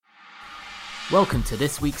Welcome to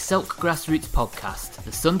this week's Selk Grassroots podcast,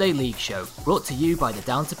 the Sunday League show, brought to you by the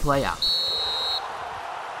Down to Play app.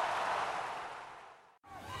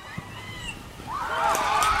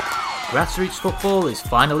 Grassroots football is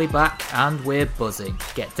finally back and we're buzzing.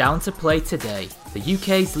 Get Down to Play today, the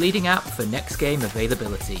UK's leading app for next game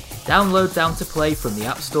availability. Download Down to Play from the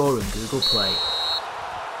App Store and Google Play.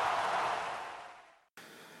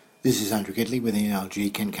 This is Andrew Gidley with the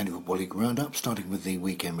NRG Kent County Football League Roundup, starting with the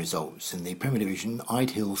weekend results. In the Premier Division,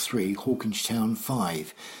 Idehill 3, Hawkinge Town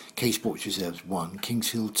 5, K Sports Reserves 1,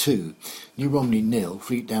 Kings Hill 2, New Romney 0,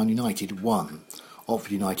 Fleetdown United 1,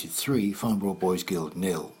 Otford United 3, Farnborough Boys Guild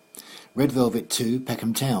 0, Red Velvet 2,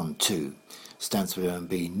 Peckham Town 2, Stansford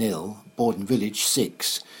OMB 0, Borden Village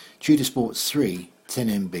 6, Tudor Sports 3,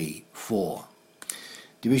 10MB 4.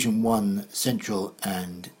 Division 1, Central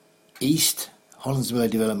and East, Hollandswell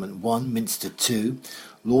Development 1, Minster 2,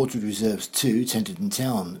 Lordswood Reserves 2, Tenterden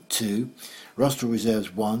Town 2, Rustle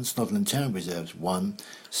Reserves 1, Snodland Town Reserves 1,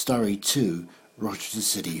 Surrey 2, Rochester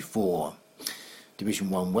City 4. Division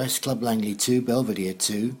 1 West, Club Langley 2, Belvedere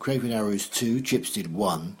 2, Craven Arrows 2, Chipstead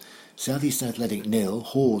 1, South East Athletic 0,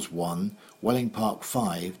 Hawes 1, Welling Park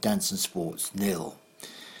 5, Danson Sports 0.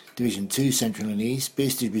 Division 2 Central and East,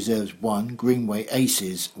 Bearsted Reserves 1, Greenway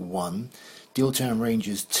Aces 1, Dealtown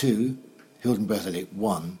Rangers 2, Hilton Berthelic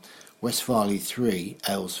 1, West Farley 3,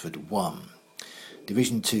 Aylesford 1.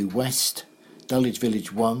 Division 2 West, Dulwich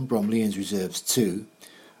Village 1, Bromleyans Reserves 2,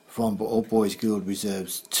 Farnborough Boys Guild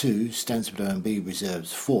Reserves 2, Stansford OMB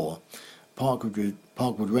Reserves 4, Parkwood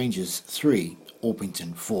Rangers 3,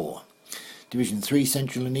 Orpington 4. Division 3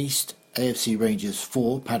 Central and East, AFC Rangers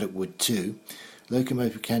 4, Paddockwood 2,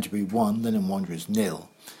 Locomotive Canterbury 1, Lenham Wanderers 0,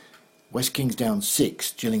 West Kingsdown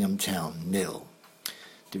 6, Gillingham Town 0.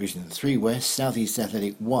 Division 3 West, South East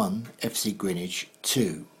Athletic 1, FC Greenwich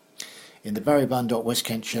 2. In the Barry Bundott West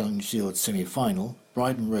Kent Challenge Shield semi-final,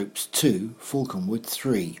 Bryden Ropes 2, Falconwood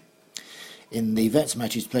 3. In the Vets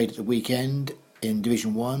matches played at the weekend, in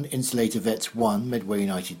Division 1, Insulator Vets 1, Medway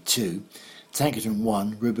United 2, Tankerton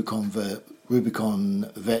 1,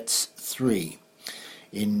 Rubicon Vets 3.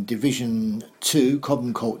 In Division 2,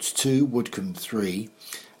 Cobham Colts 2, Woodcombe 3.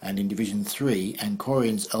 And in Division 3,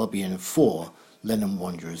 Ancorians Albion 4, Lenham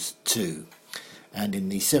Wanderers 2. And in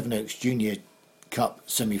the Sevenoaks Junior Cup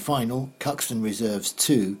semi-final, Cuxton Reserves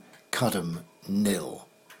 2, Cudham 0.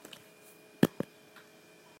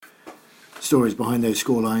 Stories behind those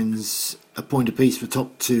scorelines: a point apiece for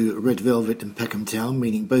top two Red Velvet and Peckham Town,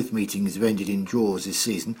 meaning both meetings have ended in draws this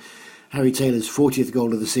season. Harry Taylor's 40th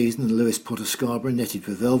goal of the season and Lewis Potter Scarborough netted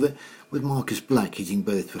for Velvet, with Marcus Black hitting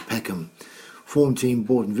both for Peckham. Form team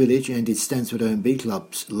Borden Village ended Stansford OMB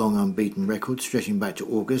Club's long unbeaten record, stretching back to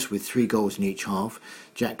August with 3 goals in each half.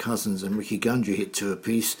 Jack Cousins and Ricky Gundry hit 2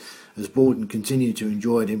 apiece, as Borden continued to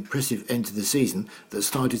enjoy an impressive end to the season that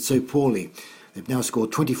started so poorly. They've now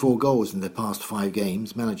scored 24 goals in their past 5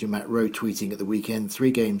 games, manager Matt Rowe tweeting at the weekend, 3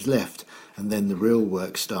 games left, and then the real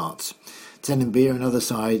work starts. 10MB, another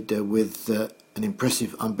side with an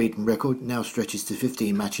impressive unbeaten record, now stretches to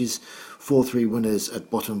 15 matches, 4-3 winners at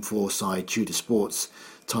bottom 4 side Tudor Sports.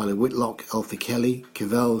 Tyler Whitlock, Alfie Kelly,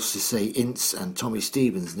 Cavell, Cissé Ince and Tommy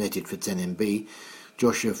Stevens netted for 10MB.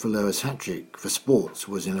 Joshua Faloa's hat-trick for Sports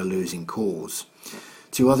was in a losing cause.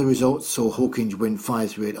 2 other results saw Hawkinge win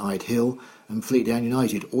 5-3 at Idehill and Fleetdown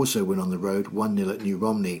United also win on the road 1-0 at New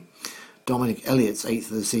Romney. Dominic Elliott's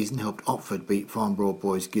 8th of the season helped Otford beat Farnborough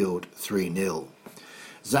Boys Guild 3-0.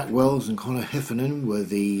 Zach Wells and Connor Heffernan were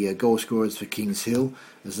the goal scorers for Kings Hill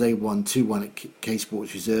as they won 2-1 at K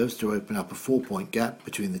Sports Reserves to open up a 4-point gap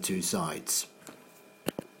between the two sides.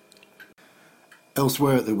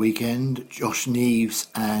 Elsewhere at the weekend, Josh Neves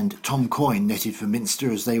and Tom Coyne netted for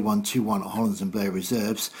Minster as they won 2-1 at Hollands and Blair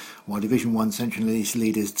Reserves, while Division 1 Central and East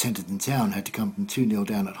leaders Tenterden Town had to come from 2-0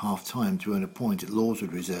 down at half-time to earn a point at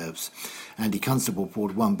Lordswood Reserves. Andy Constable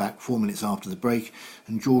poured one back 4 minutes after the break,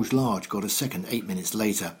 and George Large got a second 8 minutes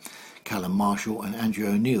later. Callum Marshall and Andrew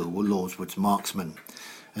O'Neill were Lordswood's marksmen.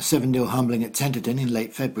 A 7-0 humbling at Tenterden in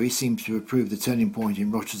late February seems to have proved the turning point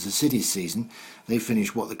in Rochester City's season. They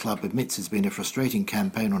finished what the club admits has been a frustrating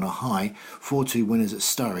campaign on a high, 4-2 winners at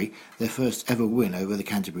Surrey, their first ever win over the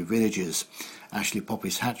Canterbury Villagers. Ashley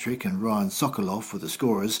Poppy's hat-trick and Ryan Sokoloff were the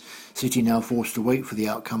scorers. City now forced to wait for the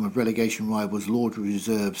outcome of relegation rivals Lordwood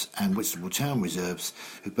Reserves and Whitstable Town Reserves,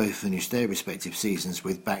 who both finished their respective seasons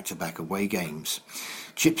with back-to-back away games.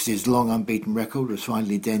 Chipstead's long unbeaten record was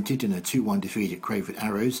finally dented in a 2-1 defeat at Crayford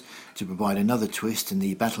Arrows to provide another twist in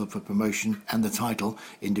the battle for promotion and the title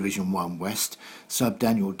in Division 1 West. Sub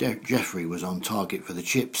Daniel Jeffrey was on target for the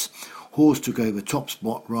Chips. Hawes took over top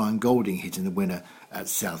spot, Ryan Golding hitting the winner at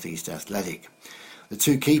South East Athletic. The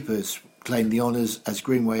two keepers claimed the honours as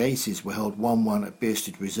Greenway Aces were held 1-1 at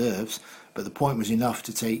Bearsted Reserves, but the point was enough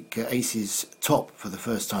to take Aces top for the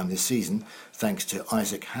first time this season, thanks to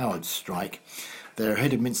Isaac Howard's strike. They're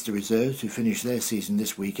ahead of Minster Reserves, who finished their season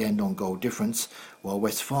this weekend on goal difference, while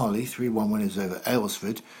West Farley, 3-1 winners over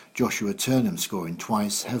Aylesford, Joshua Turnham scoring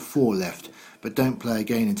twice, have 4 left, but don't play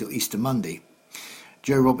again until Easter Monday.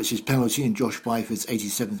 Joe Roberts' penalty and Josh Byford's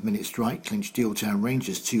 87th minute strike clinched Dealtown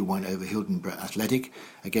Rangers 2-1 over Hildenborough Athletic,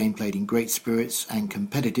 a game played in great spirits and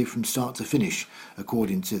competitive from start to finish,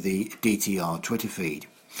 according to the DTR Twitter feed.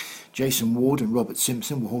 Jason Ward and Robert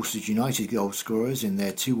Simpson were Horses United goal scorers in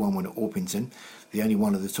their 2-1 win at Orpington, the only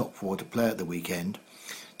one of the top 4 to play at the weekend.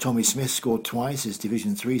 Tommy Smith scored twice as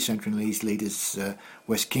Division 3 Central and East leaders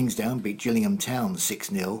West Kingsdown beat Gillingham Town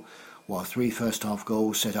 6-0, while 3 first-half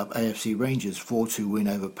goals set up AFC Rangers' 4-2 win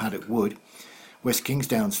over Paddock Wood. West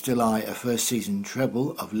Kingsdown still eye a first-season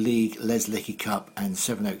treble of League, Les Lecky Cup and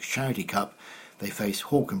Sevenoaks Charity Cup. They face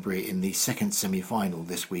Hawkenbury in the second semi-final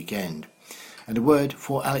this weekend. And a word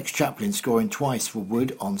for Alex Chaplin scoring twice for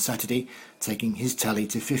Wood on Saturday, taking his tally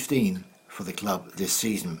to 15 for the club this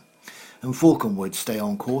season. And Falconwood stay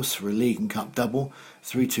on course for a League and Cup double,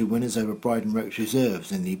 3-2 winners over Bryden Ropes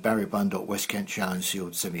Reserves in the Barry Bundott West Kent Challenge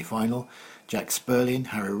Shield semi-final. Jack Spurlin,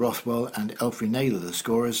 Harry Rothwell and Elfrey Naylor the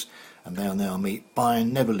scorers, and they'll now meet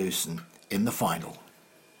Bayern Neverlusen in the final.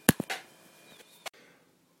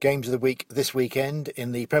 Games of the week this weekend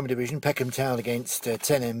in the Premier Division, Peckham Town against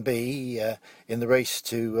 10MB in the race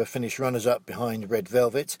to finish runners-up behind Red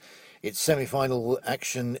Velvet. It's semi-final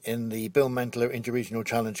action in the Bill Mantler Interregional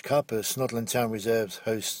Challenge Cup as Snodland Town Reserves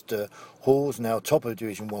host Halls, now top of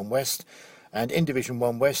Division 1 West. And in Division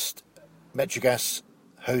 1 West, Metrogas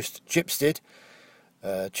host Chipstead.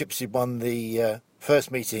 Chipstead won the first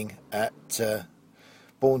meeting at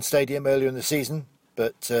Bourne Stadium earlier in the season,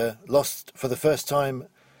 but lost for the first time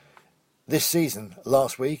this season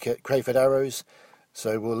last week at Crayford Arrows.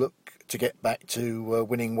 So we'll look to get back to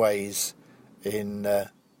winning ways in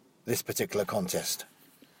this particular contest.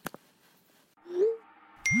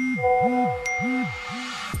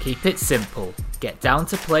 Keep it simple. Get Down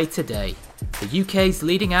to Play today, the UK's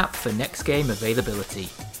leading app for next game availability.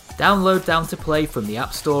 Download Down to Play from the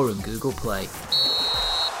App Store and Google Play.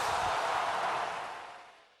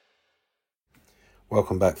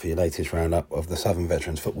 Welcome back for your latest roundup of the Southern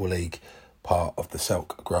Veterans Football League, part of the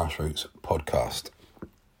Selk Grassroots podcast.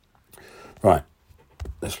 Right,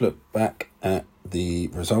 let's look back at the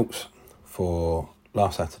results for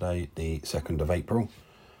last Saturday, the 2nd of April.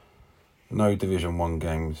 No Division 1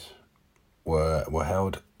 games were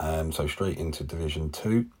held, so straight into Division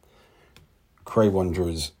 2. Cray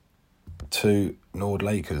Wanderers 2, Nord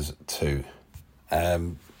Lakers 2.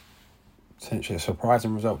 Essentially a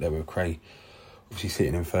surprising result there with Cray obviously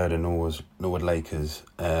sitting in third and Nord Lakers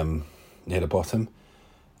near the bottom,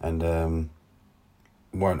 and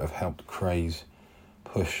won't have helped Cray's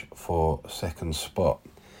push for second spot.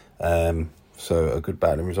 So a good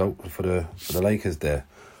battling result for the Lakers there.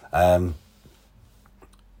 Again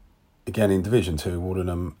in Division 2,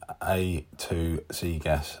 Wardenham A2,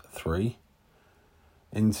 Seagas 3.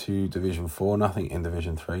 Into Division 4, nothing in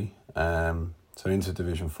Division 3. So into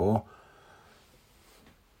Division 4,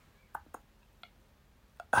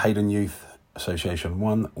 Hayden Youth Association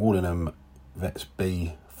 1, Wardenham Vets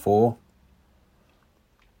B 4,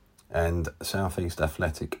 and South East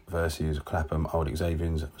Athletic versus Clapham Old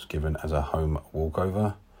Xavians was given as a home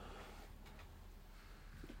walkover.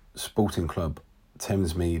 Sporting Club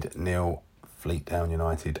Thamesmead 0, Fleetdown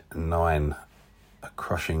United 9. A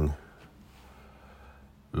crushing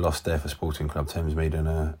loss there for Sporting Club Thamesmead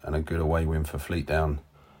and a good away win for Fleetdown.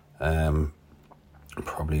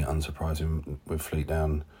 Probably unsurprising with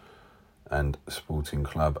Fleetdown and Sporting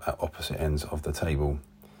Club at opposite ends of the table.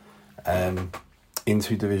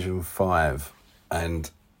 Into Division 5,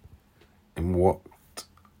 and in what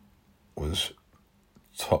was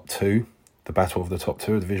top 2, the battle of the top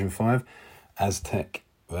 2 of Division 5, Aztec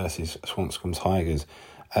versus Swanscombe Tigers.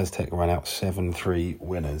 Aztec ran out 7-3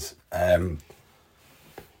 winners. Now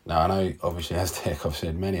I know obviously Aztec, I've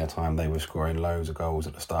said many a time, they were scoring loads of goals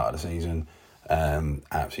at the start of the season,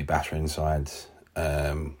 absolutely battering sides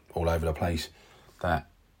all over the place. That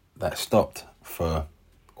stopped for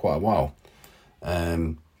quite a while.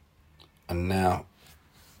 And now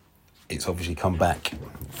it's obviously come back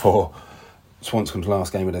for Swanscombe's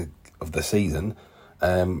last game of the season,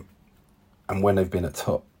 and when they've been at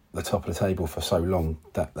the top of the table for so long,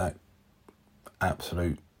 that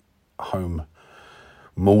absolute home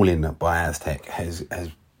mauling by Aztec has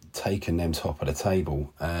taken them top of the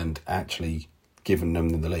table and actually given them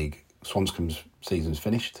the league. Swanscombe's season's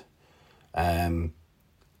finished.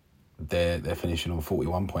 they're finishing on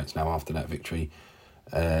 41 points now after that victory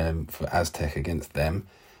for Aztec against them,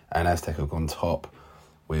 and Aztec have gone top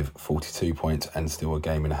with 42 points and still a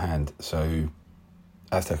game in hand. So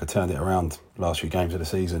Aztec have turned it around last few games of the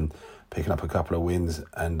season, picking up a couple of wins,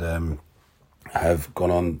 and have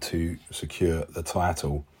gone on to secure the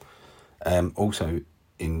title. Also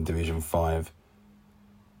in Division 5,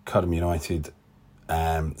 Cudham United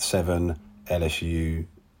 7, LSU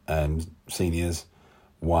Seniors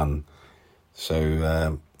 1.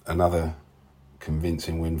 So another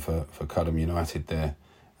convincing win for Cudham United there.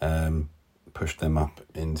 Pushed them up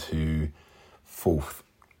into 4th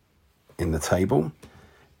in the table.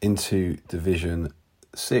 Into Division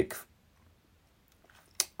 6,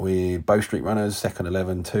 we Bow Street Runners 2nd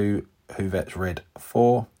 11 2, Hoovets Red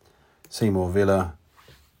 4, Seymour Villa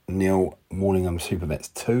 0, Morningham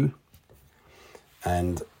Supervets 2,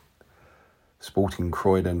 and Sporting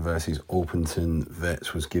Croydon versus Orpington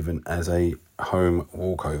Vets was given as a home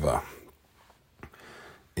walkover.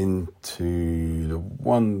 Into the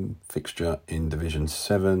one fixture in Division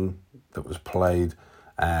 7 that was played,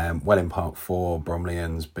 Welling Park 4,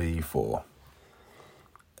 Bromleyans B 4.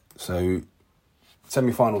 So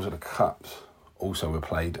semi-finals of the Cups also were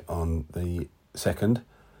played on the 2nd.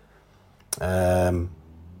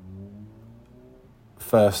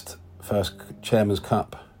 First Chairman's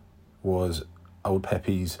Cup was Old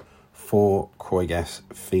Peppies 4, Croygas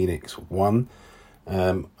Phoenix 1.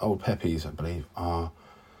 Old Peppies, I believe, are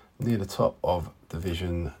near the top of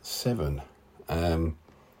Division 7.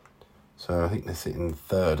 So I think they're sitting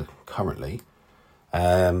 3rd currently.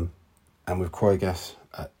 And with Croygas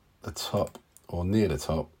at the top, or near the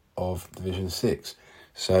top, of Division 6.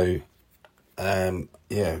 So,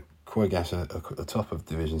 Croygas are at the top of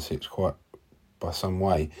Division 6 quite by some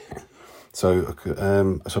way. So,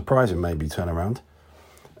 a surprising maybe turnaround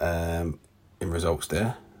in results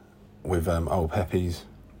there, with Old Peppies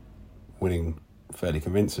winning fairly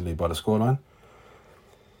convincingly by the scoreline.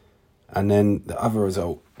 And then the other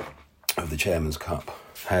result of the Chairman's Cup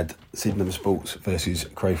had Sydenham Sports versus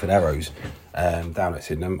Crayford Arrows down at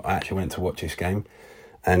Sydenham. I actually went to watch this game,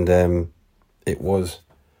 and it was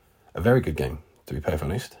a very good game, to be perfectly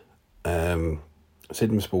honest.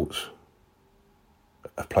 Sydenham Sports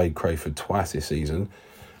have played Crayford twice this season.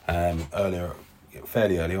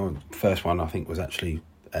 Fairly early on. First one, I think, was actually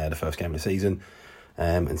the first game of the season,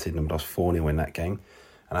 and Sydenham lost 4-0 in that game.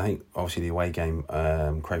 And I think, obviously, the away game,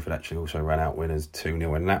 Crayford actually also ran out winners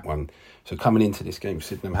 2-0 in that one. So coming into this game,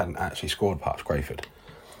 Sydenham hadn't actually scored past Crayford.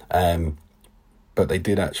 But they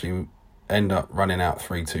did actually end up running out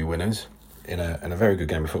 3-2 winners in a very good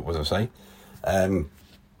game of football, as I say.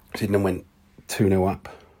 Sydenham went 2-0 up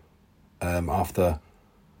after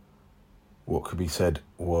what could be said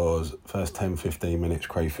was first 10-15 minutes,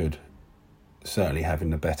 Crayford certainly having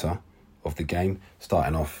the better of the game,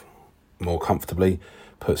 starting off more comfortably,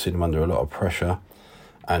 put Sydenham under a lot of pressure,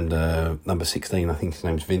 and number 16, I think his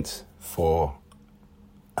name's Vince, for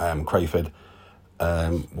Crayford,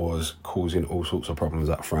 was causing all sorts of problems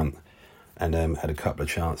up front, and had a couple of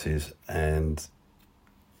chances, and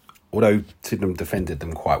although Sydenham defended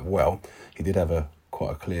them quite well, he did have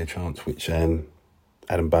quite a clear chance, which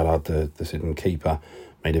Adam Ballard, the Sydenham keeper,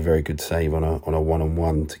 made a very good save on a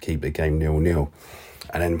one-on-one to keep the game 0-0.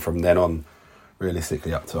 And then from then on,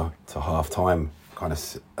 realistically up to half-time, kind of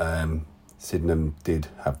Sydenham did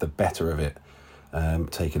have the better of it,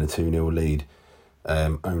 taking a 2-0 lead,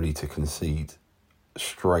 only to concede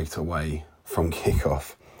straight away from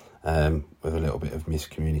kick-off, with a little bit of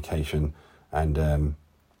miscommunication. And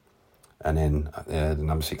then the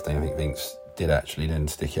number 16, I think Vince, did actually then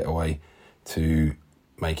stick it away to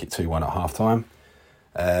make it 2-1 at half-time.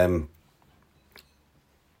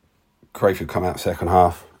 Crayford come out second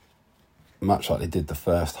half, much like they did the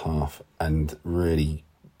first half, and really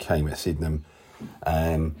came at Sydenham,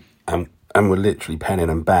 and were literally penning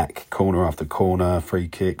them back, corner after corner, free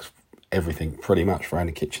kicks, everything pretty much throwing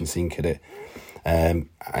the kitchen sink at it. And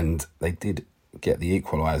they did get the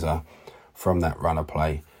equaliser from that run of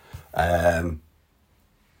play.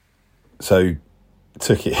 So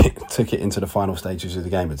took it into the final stages of the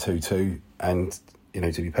game at 2-2, and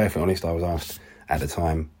to be perfectly honest, I was asked at the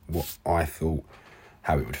time what I thought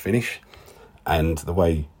how it would finish, and the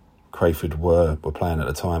way Crayford were playing at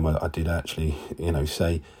the time, I did actually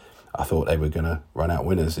say I thought they were going to run out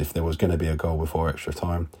winners. If there was going to be a goal before extra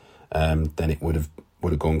time, then it would have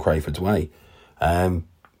gone Crayford's way.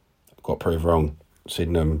 Got proved wrong.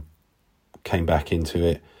 Sydenham came back into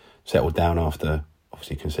it, settled down after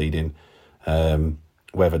obviously conceding,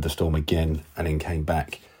 weathered the storm again, and then came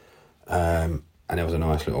back. And there was a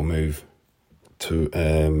nice little move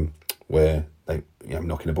to where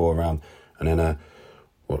knocking the ball around, and then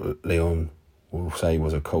what Leon will say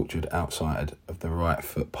was a cultured outside of the right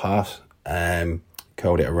foot pass,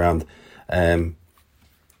 curled it around.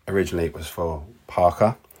 Originally it was for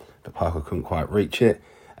Parker, but Parker couldn't quite reach it,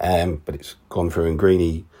 but it's gone through, and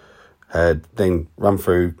Greeny had then run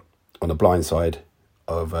through on the blind side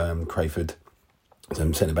of Crayford,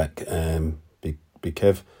 centre back Big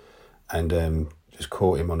Kev, and just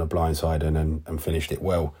caught him on the blind side and finished it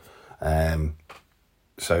well. And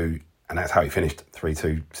that's how he finished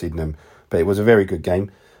 3-2 Sydenham. But it was a very good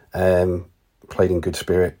game. Played in good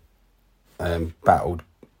spirit, battled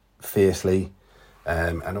fiercely,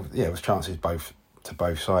 and it was chances to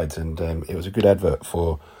both sides, and it was a good advert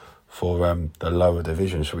for the lower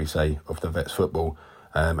division, shall we say, of the Vets football.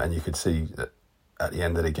 And you could see that at the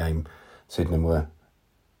end of the game, Sydenham were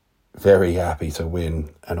very happy to win,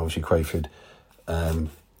 and obviously Crayford,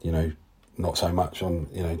 not so much on,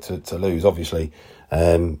 to lose. Obviously,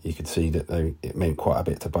 you could see that it meant quite a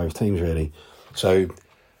bit to both teams, really. So,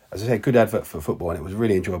 as I say, good advert for football, and it was a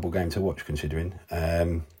really enjoyable game to watch, considering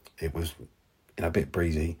it was a bit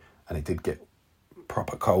breezy, and it did get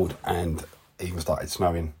proper cold, and even started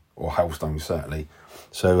snowing, or hailstones certainly.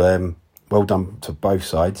 So, well done to both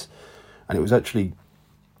sides, and it was actually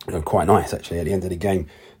quite nice, actually, at the end of the game.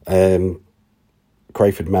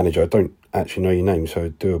 Crayford manager, I don't actually know your name, so I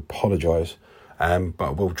do apologise, but I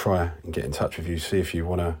will try and get in touch with you, see if you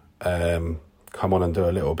want to come on and do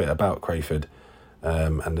a little bit about Crayford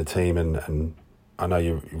and the team, and I know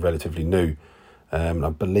you're relatively new. I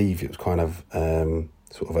believe it was kind of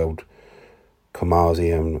sort of old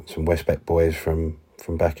Kamazi and some Westbeck boys from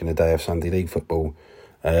back in the day of Sunday League football.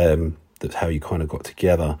 That's how you kind of got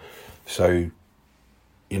together. So,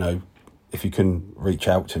 if you can reach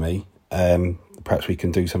out to me, perhaps we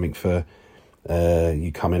can do something for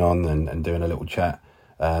you coming on and doing a little chat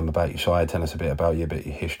about your side, tell us a bit about you, a bit of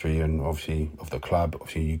your history, and obviously of the club.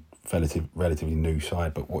 Obviously, you relatively new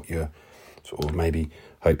side, but what your sort of maybe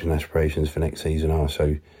hopes and aspirations for next season are.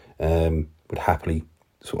 So, would happily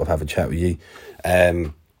sort of have a chat with you.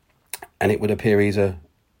 And it would appear he's a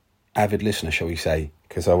avid listener, shall we say,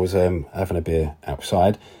 because I was having a beer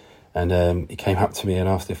outside, and he came up to me and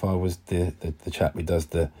asked if I was the chap who does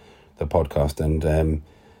the podcast, and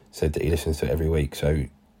said that he listens to it every week. So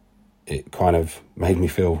it kind of made me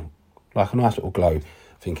feel like a nice little glow,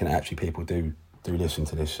 thinking actually people do listen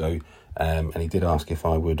to this. So and he did ask if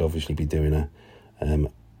I would obviously be doing a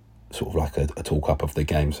sort of like a talk up of the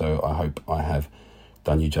game. So I hope I have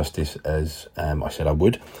done you justice, as I said I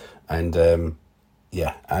would. And and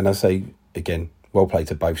I say again, well played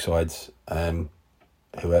to both sides.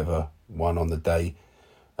 Whoever won on the day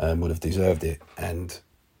would have deserved it, and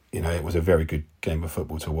it was a very good game of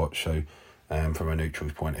football to watch. So from a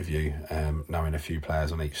neutral's point of view, knowing a few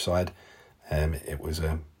players on each side, it was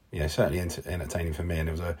certainly entertaining for me, and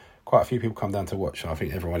there was quite a few people come down to watch, so I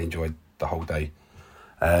think everyone enjoyed the whole day.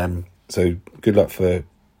 So good luck for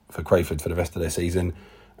Crayford for the rest of their season,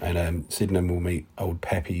 and Sydenham will meet Old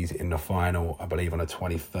Peppies in the final, I believe, on the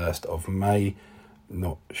 21st of May.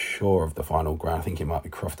 Not sure of the final ground. I think it might be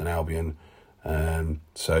Crofton Albion.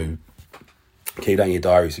 So keep that in your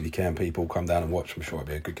diaries if you can, people. Come down and watch. I'm sure it'll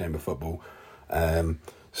be a good game of football.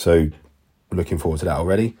 So looking forward to that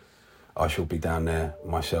already. I shall be down there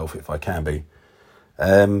myself if I can be.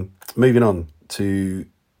 Moving on to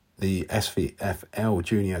the SVFL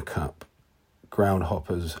Junior Cup,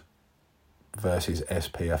 Groundhoppers versus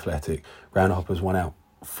SP Athletic. Groundhoppers won out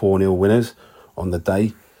 4-0 winners on the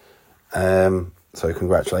day. So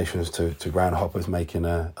congratulations to Groundhoppers making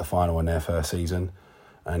a final in their first season,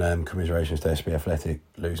 and commiserations to SP Athletic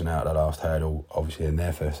losing out at the last hurdle, obviously in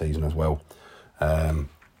their first season as well. And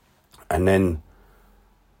then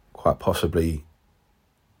quite possibly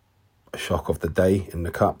a shock of the day in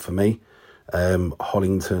the cup for me,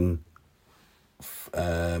 Hollington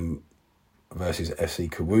versus FC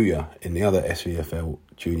Karuya in the other SVFL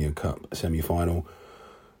Junior Cup semi-final.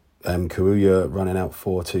 Karuya running out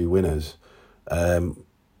 4-2 winners. When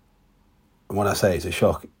I say it's a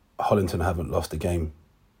shock, Hollington haven't lost a game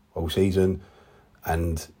all season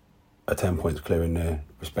and are 10 points clear in their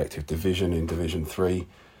respective division, in Division 3.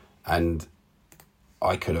 And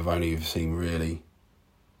I could have only seen really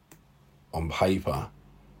on paper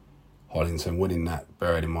Hollington winning that,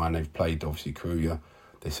 bearing in mind they've played obviously Karuya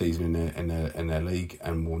this season in their league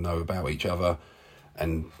and will know about each other.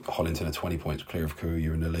 And Hollington are 20 points clear of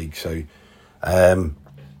Karuya in the league. So,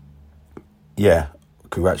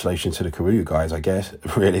 congratulations to the Karuya guys, I guess,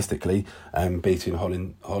 realistically, beating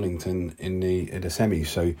Hollington in the semis.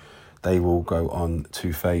 So they will go on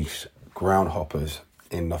to face Groundhoppers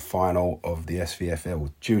in the final of the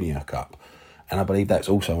SVFL Junior Cup. and I believe that's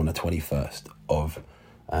also on the 21st of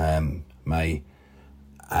May,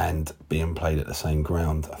 and being played at the same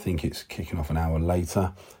ground. I think it's kicking off an hour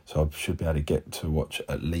later, so I should be able to get to watch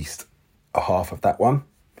at least a half of that one.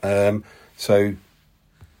 So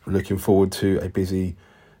looking forward to a busy,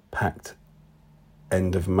 packed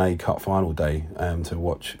end of May Cup final day to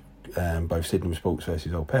watch both Sydenham Sports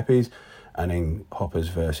versus Old Peppies, and then Hoppers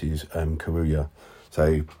versus Karuya.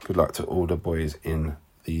 So good luck to all the boys in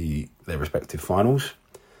their respective finals.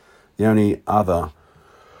 The only other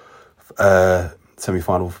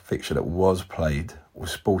semi-final fixture that was played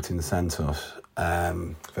was Sporting Santos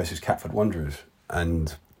versus Catford Wanderers,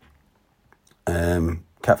 and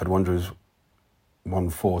Catford Wanderers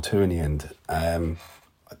won 4-2 in the end. I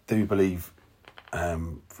do believe,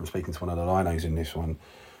 from speaking to one of the linos in this one,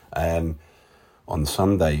 on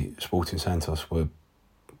Sunday, Sporting Santos were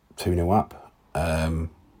 2-0 up.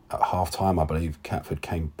 At half-time, I believe, Catford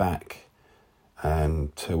came back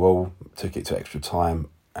 2-2, took it to extra time,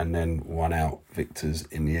 and then won out victors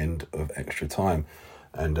in the end of extra time.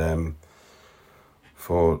 And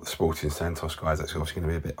for the Sporting Santos guys, that's obviously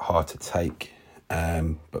going to be a bit hard to take.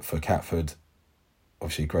 But for Catford,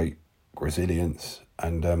 obviously great resilience,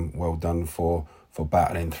 and well done for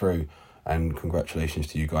battling through. And congratulations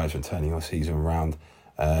to you guys for turning your season around.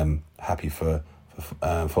 Happy for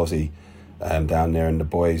Fozzie down there and the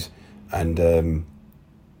boys. And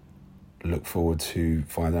look forward to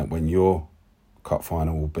finding out when your cup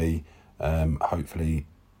final will be. Hopefully,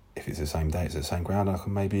 if it's the same day, it's the same ground, I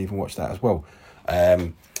can maybe even watch that as well.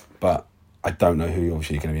 But I don't know who you're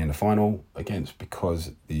obviously going to be in the final against,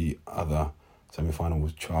 because the other semi-final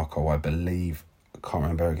was Charcoal, I believe. I can't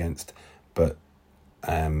remember against, but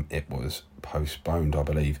it was postponed, I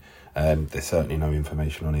believe. There's certainly no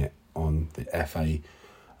information on it on the FA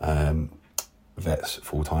Vets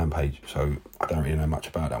full-time page, so I don't really know much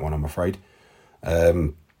about that one, I'm afraid.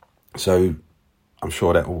 So I'm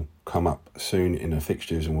sure that will come up soon in the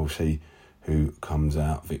fixtures, and we'll see who comes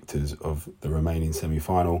out victors of the remaining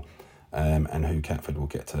semi-final, and who Catford will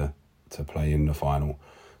get to play in the final.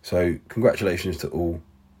 So congratulations to all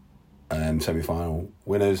semi-final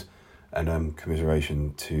winners, and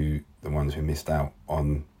commiseration to the ones who missed out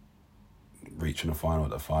on reaching the final at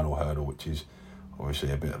the final hurdle, which is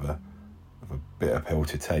obviously a bit of a bitter pill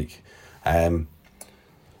to take. Right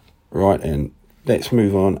then, let's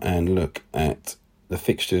move on and look at the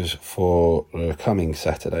fixtures for the coming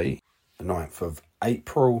Saturday, the 9th of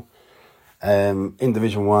April. In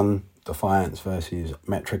Division 1, Defiance versus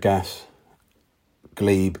Metrogas,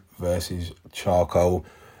 Glebe versus Charcoal.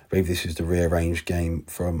 I believe this is the rearranged game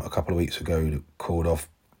from a couple of weeks ago that called off.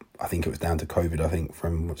 I think it was down to COVID, I think,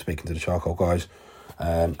 from speaking to the Charcoal guys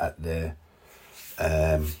at their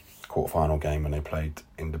quarter-final game when they played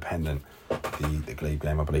Independent. The Glebe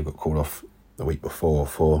game, I believe, got called off the week before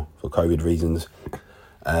for COVID reasons.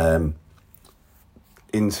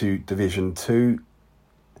 Into Division 2,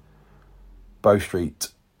 Bow Street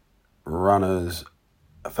Runners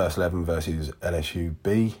First 11 versus LSU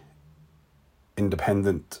B,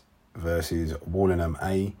 Independent versus Wallingham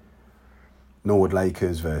A, Norwood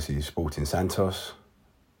Lakers versus Sporting Santos.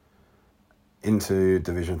 Into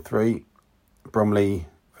Division 3, Bromley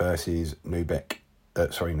versus New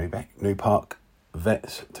Park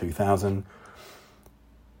Vets 2000,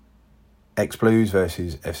 Ex-Blues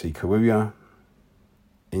versus FC Karuya.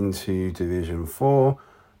 Into Division 4,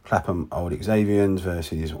 Clapham Old Xavians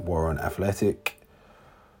versus Warren Athletic,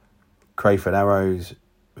 Crayford Arrows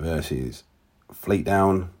versus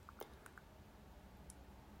Fleetdown,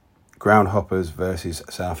 Groundhoppers versus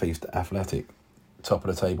South East Athletic. Top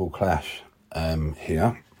of the table clash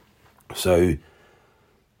here. So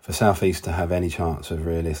for South East to have any chance of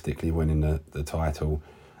realistically winning the title,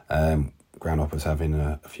 Groundhoppers having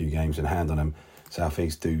a few games in hand on them, South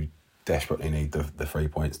East do desperately need the 3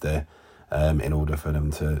 points there in order for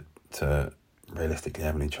them to realistically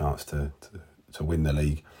have any chance to win the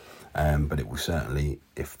league. But it will certainly,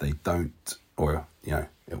 if they don't, or it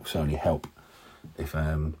will certainly help if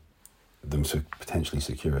them potentially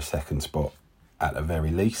secure a second spot at the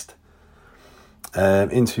very least.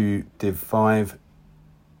 Into Div 5,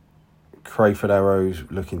 Crayford Arrows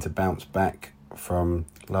looking to bounce back from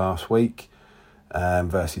last week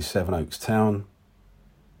versus Sevenoaks Town.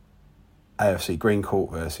 AFC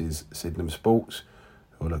Greencourt versus Sydenham Sports,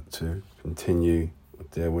 who will look to continue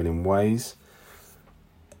with their winning ways.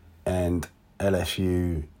 And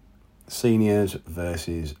LSU Seniors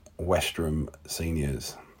versus Westram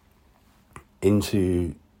Seniors.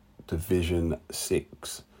 Into Division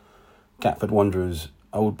 6, Catford Wanderers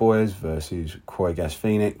Old Boys versus Croy Gas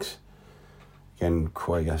Phoenix. Again,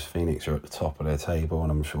 Quaggas Phoenix are at the top of their table, and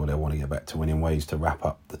I'm sure they'll want to get back to winning ways to wrap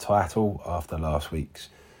up the title after last week's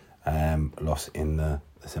loss in the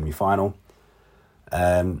semi-final.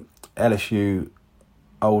 LSU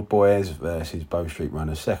Old Boys versus Bow Street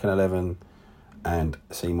Runners second 11, and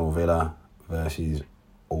Seymour Villa versus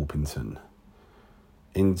Orpington.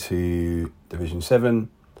 Into Division 7,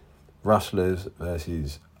 Rustlers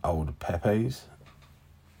versus Old Pepes,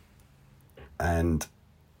 and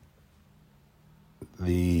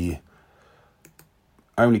the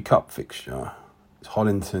only cup fixture is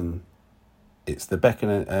Hollington. It's the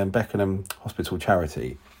Beckenham Hospital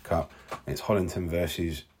Charity Cup. It's Hollington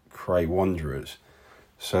versus Cray Wanderers.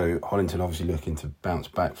 So Hollington obviously looking to bounce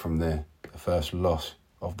back from the first loss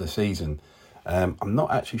of the season. I'm not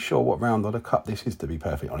actually sure what round of the cup this is, to be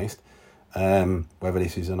perfectly honest. Whether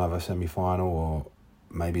this is another semi-final or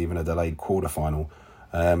maybe even a delayed quarter-final.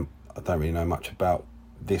 I don't really know much about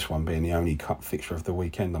this one being the only cup fixture of the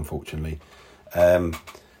weekend, unfortunately.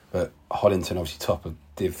 But Hollington obviously top of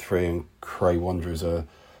Div 3, and Cray Wanderers are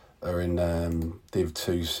in Div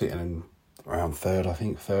 2, sitting in around third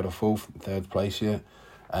place here.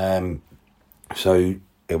 So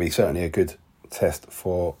it'll be certainly a good test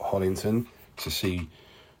for Hollington to see,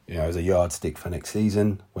 as a yardstick for next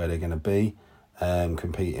season where they're going to be,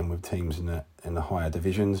 competing with teams in the higher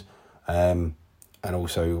divisions, and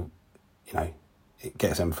also, it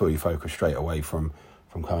gets them fully focused straight away from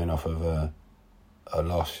coming off of a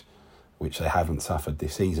loss, which they haven't suffered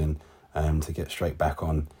this season, to get straight back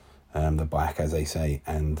on the bike, as they say,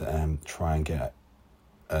 and try and get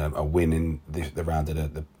a win in the round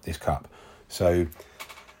of this cup. So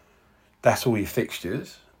that's all your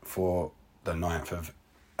fixtures for the 9th of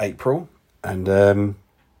April. And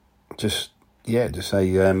just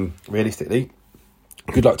say, realistically,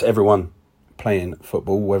 good luck to everyone playing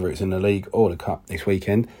football, whether it's in the league or the cup this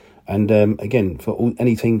weekend. And again, for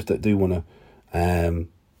any teams that do want to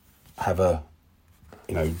have a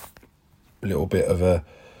little bit of a,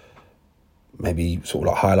 maybe sort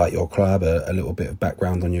of like highlight your club, a little bit of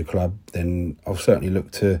background on your club, then I'll certainly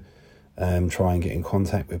look to try and get in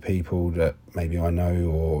contact with people that maybe I know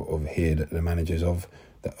or hear that the managers of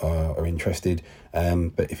that are interested.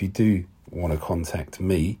 But if you do want to contact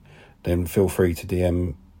me, then feel free to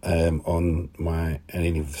DM on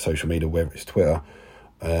any of the social media, whether it's Twitter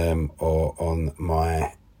or on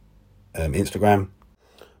my Instagram.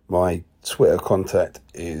 My Twitter contact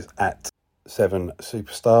is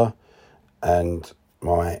 @7superstar, and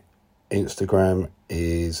my Instagram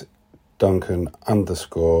is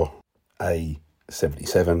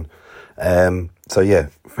Duncan_A77. So yeah,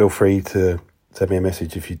 feel free to send me a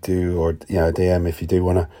message if you do, or DM if you do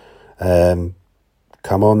want to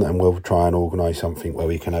come on, and we'll try and organise something where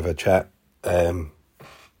we can have a chat and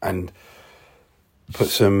put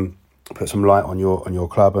some light on your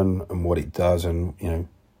club and what it does, and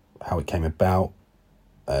how it came about.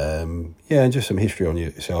 And just some history on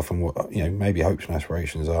yourself and what maybe hopes and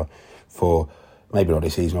aspirations are for, maybe not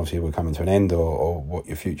this season, obviously we're coming to an end, or what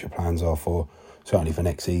your future plans are for, certainly for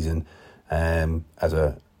next season, as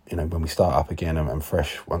a when we start up again and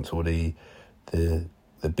fresh once all the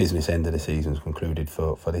business end of the season's concluded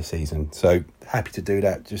for this season. So happy to do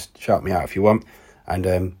that. Just shout me out if you want,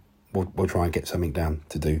 and we'll try and get something down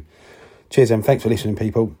to do. Cheers, thanks for listening,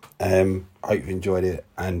 people. I hope you've enjoyed it,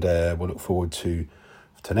 and we'll look forward to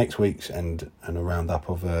next week's and a roundup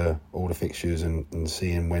of all the fixtures and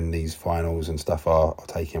seeing when these finals and stuff are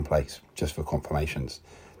taking place, just for confirmations.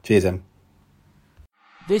 Cheers,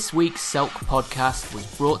 This week's Selk podcast was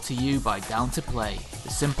brought to you by Down to Play,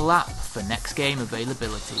 the simple app for next game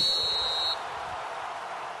availability.